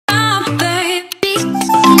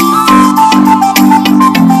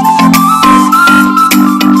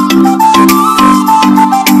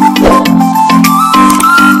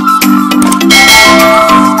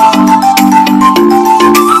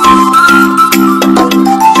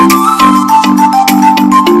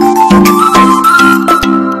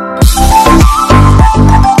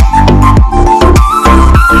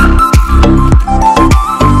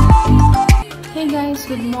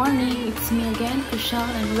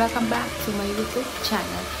Welcome back to my YouTube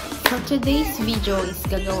channel. For today's video is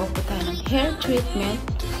gagawa po tayo ng hair treatment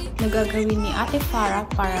na gagawin ni Ate Farrah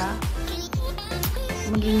para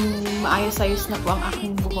maging maayos-ayos na po ang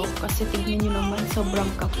aking buhok. Kasi tignan nyo naman, sobrang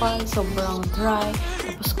kapal, sobrang dry,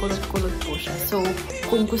 tapos kulot-kulot po siya. So,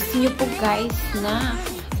 kung gusto nyo po guys na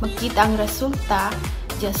magkita ang resulta,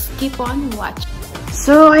 just keep on watching.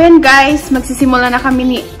 So, ayan guys, magsisimula na kami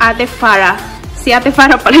ni Ate Farrah. Si Ate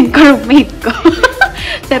Farrah pala yung roommate ko.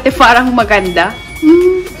 Si Ate Farrah maganda.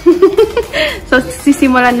 So,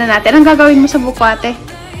 sisimulan na natin. Anong gagawin mo sa buko, ate?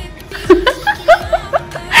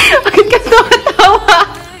 Bakit katawa-tawa?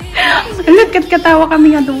 Bakit katawa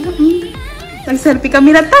kami nga doon? Nag-selfie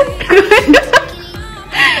kami na tag.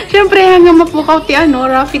 Siyempre, hanggang mapukaw ti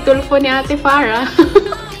Rafi Tulfo ni Ate Farrah.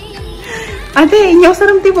 Ate, inyaw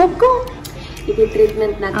sarang tibok ko.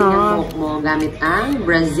 I-treatment natin ang buhok mo gamit ang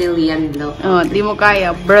Brazilian blow. Oh, di mo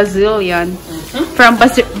kaya. Brazilian. From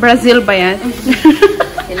Brazil ba yan?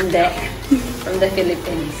 Hindi. From the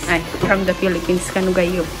Philippines. Ay, from the Philippines.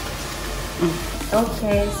 Kanugayo.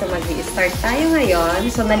 Okay, so mag-i-start tayo ngayon.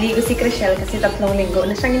 So, naligo si Crischelle kasi 3 linggo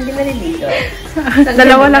na siyang hindi naliligo.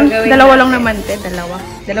 Dalawa lang naman, te.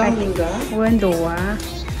 Dalawang linggo? Dua.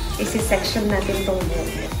 Isi-section natin itong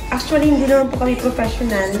buhok. Actually, hindi naman po kami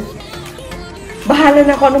professional. Bahala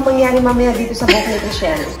na ako anong mangyari mamaya dito sa buhok ni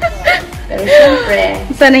Crischelle. Pero syempre,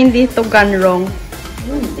 sana hindi ito gone wrong.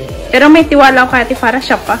 Hindi. Pero may tiwala ako kay Ate Farrah,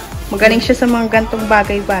 siya pa. Magaling siya sa mga gantong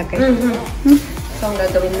bagay-bagay. So, ang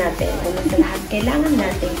gagawin natin, una sa lahat, kailangan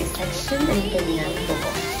natin i-section ang kanyang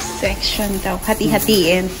buhok. Section daw.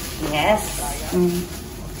 Hati-hatiin. Yes.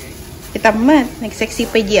 Kita mo, nag-sexy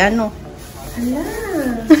pa di ano. Hala.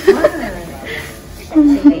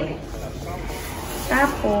 Sige.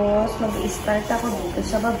 Tapos, mag-i-start ako dito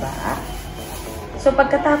sa baba. So,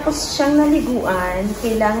 pagkatapos siyang naliguan,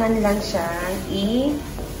 kailangan lang siyang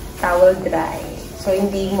i-towel dry. So,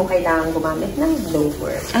 hindi mo kailangan gumamit ng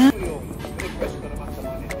blower.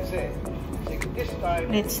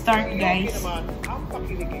 Let's start, guys.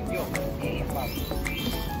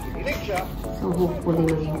 So, hopefully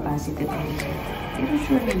maging positive. Pero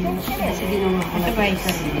sure naman. Kasi di naman ako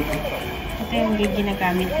sarili ko. Ito yung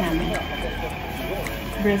ginagamit namin.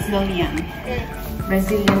 Brazilian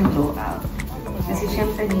blowout. Kasi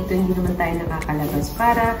syempre dito hindi naman tayo nakakalabas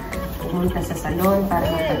para pumunta sa salon para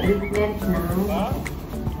magpa-treatment ng...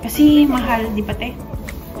 Kasi mahal, di ba te?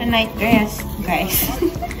 A night dress, guys.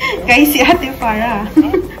 Guys, si Ate Farrah.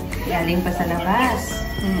 Galing pa sa labas.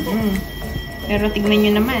 Pero tignan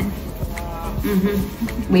nyo naman.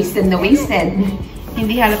 Wasted na wasted.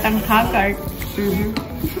 Hindi halatang haggard.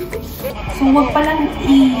 So, wag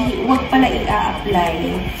pala i-apply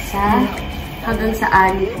sa hanggang sa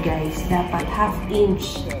alit, guys. Dapat ½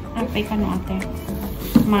 inch. Apay ka no, ate.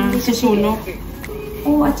 Masusunog.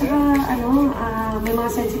 Oo, at saka, may mga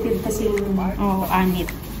sensitive kasi anit.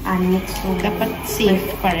 Anit. So, dapat safe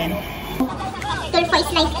pa rin. Tulfo is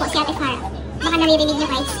live po si Ate Farrah. Baka naririnig niyo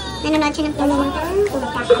guys. Nanonood siya ng tulong.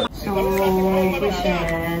 So,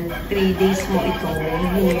 Crischelle, 3 days mo ito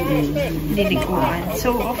liliguan.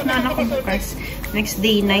 So, off na ako bukas. Next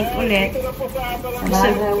day, night ulit.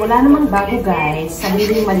 Wala namang bago guys.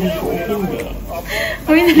 Sabihin maligo o hindi.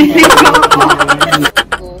 Uy, naliligo ako.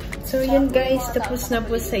 So, yun guys. Tapos na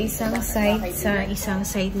po sa isang side. Sa isang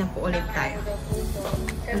side na po ulit tayo.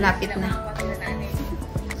 Malapit na.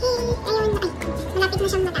 Malapit na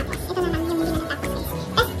siyang matapos. Ito naman yung hindi na natapos guys.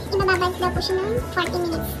 Tapos, ibababalik daw po siya ng 40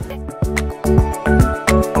 minutes.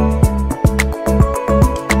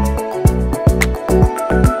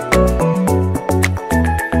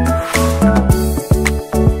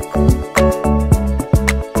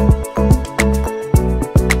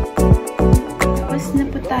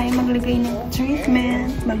 Maglagay ng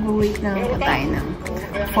treatment. Mag-wait na po tayo ng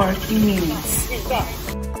 40 minutes.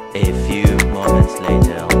 A few moments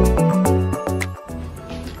later.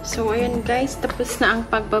 So, ayun guys. Tapos na ang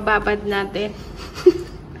pagbababad natin.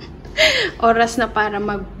 Oras na para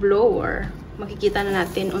mag-blower. Makikita na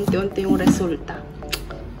natin unti-unti yung resulta.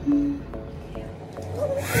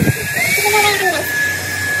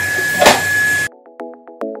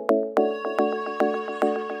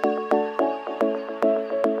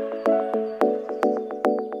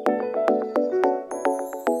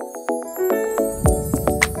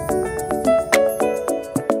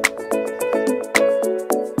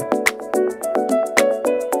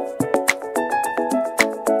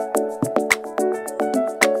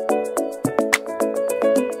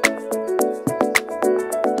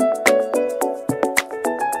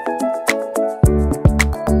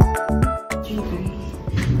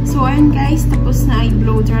 So, ayan guys, tapos na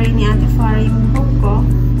i-blow dry ni Ate Farrah yung buhok ko.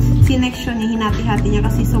 kineksyon niya, hinati-hati niya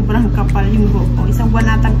kasi sobrang kapal yung buhok ko. Isang buwan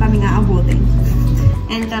natang kami nga abutin.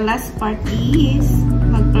 And the last part is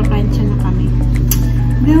magpa-plancha na kami.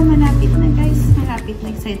 Well, malapit na guys. Malapit na.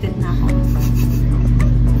 Excited na ako.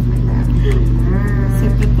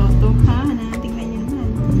 Siyempre toto ha. Tingnan niyo naman.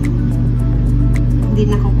 Hindi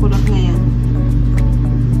na kukulot ngayon.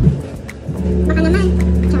 Baka naman.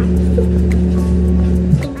 Char.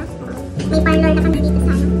 Diba? May parlor na kami dito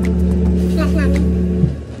sa class namin.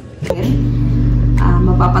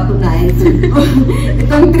 Mapapatunayan.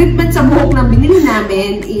 Itong treatment sa buhok na binili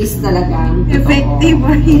namin is talagang effective.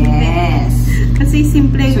 Yes. Kasi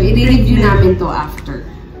simple. So, i-review namin to after.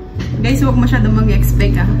 Guys, huwag masyadong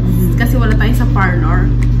mag-expect kasi wala tayo sa parlor.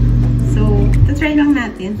 So, try lang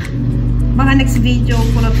natin. Baka next video,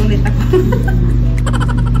 kulot ulit ako.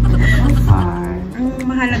 Ang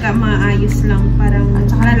mahalaga, maayos lang. Parang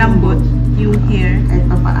malambot yung hair. Kahit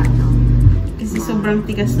pa paano. Kasi sobrang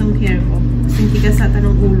tigas ng hair ko. Kasi tigas ata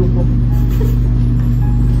ng ulo ko.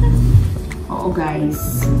 Oo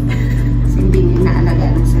guys. Kasi hindi niya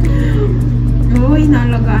naalagaan ang sarili. Oo,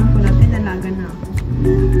 inaalagaan ko na. Tinalaga na ako.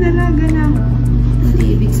 Nalaga na ako. Hindi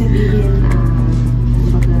ibig sabihin na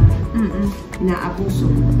kumbaga inaabuso.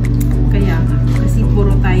 Kaya nga. Kasi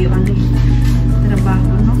puro tayo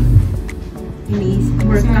trabaho, no?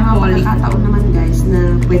 Workaholic. Nakakataon naman guys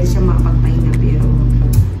na pwede siya makapagpahinga pero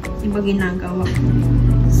iba ginagawa ko.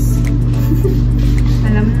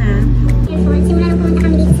 Alam na. Careful. Simula nang pumunta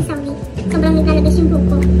kami dito sa Saudi. Sobrang naglalagas yung buhok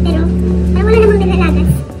ko. Pero parang wala namang naglalagas.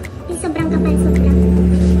 Kasi sobrang kapal, sobrang.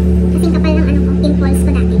 Kasing kapal ng pimples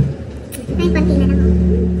ko dati. Ay, panti na naman.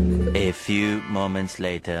 A few moments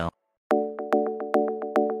later.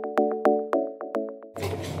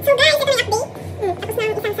 So guys, ito na yung update. Tapos na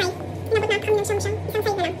ang isang side. Inabot na kami ng siyang-siyang. Isang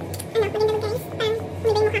side na lang. Maganda na guys. Parang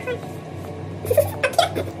may mukha ko.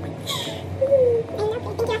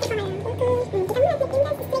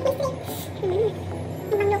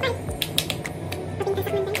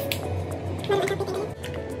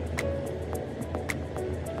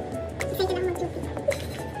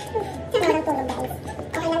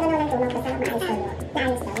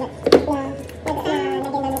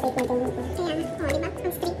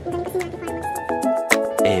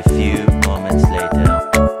 A few moments later.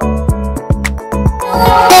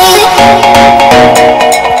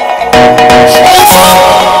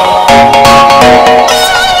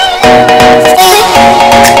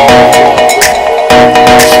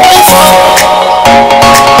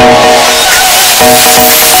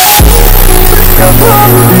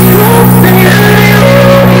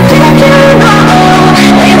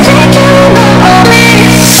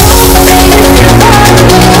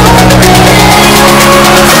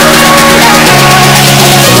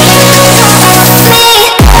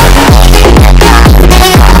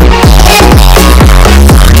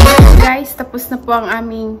 ang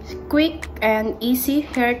aming quick and easy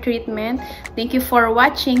hair treatment. Thank you for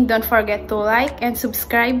watching. Don't forget to like and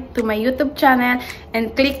subscribe to my YouTube channel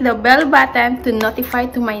and click the bell button to notify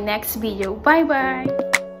to my next video. Bye bye.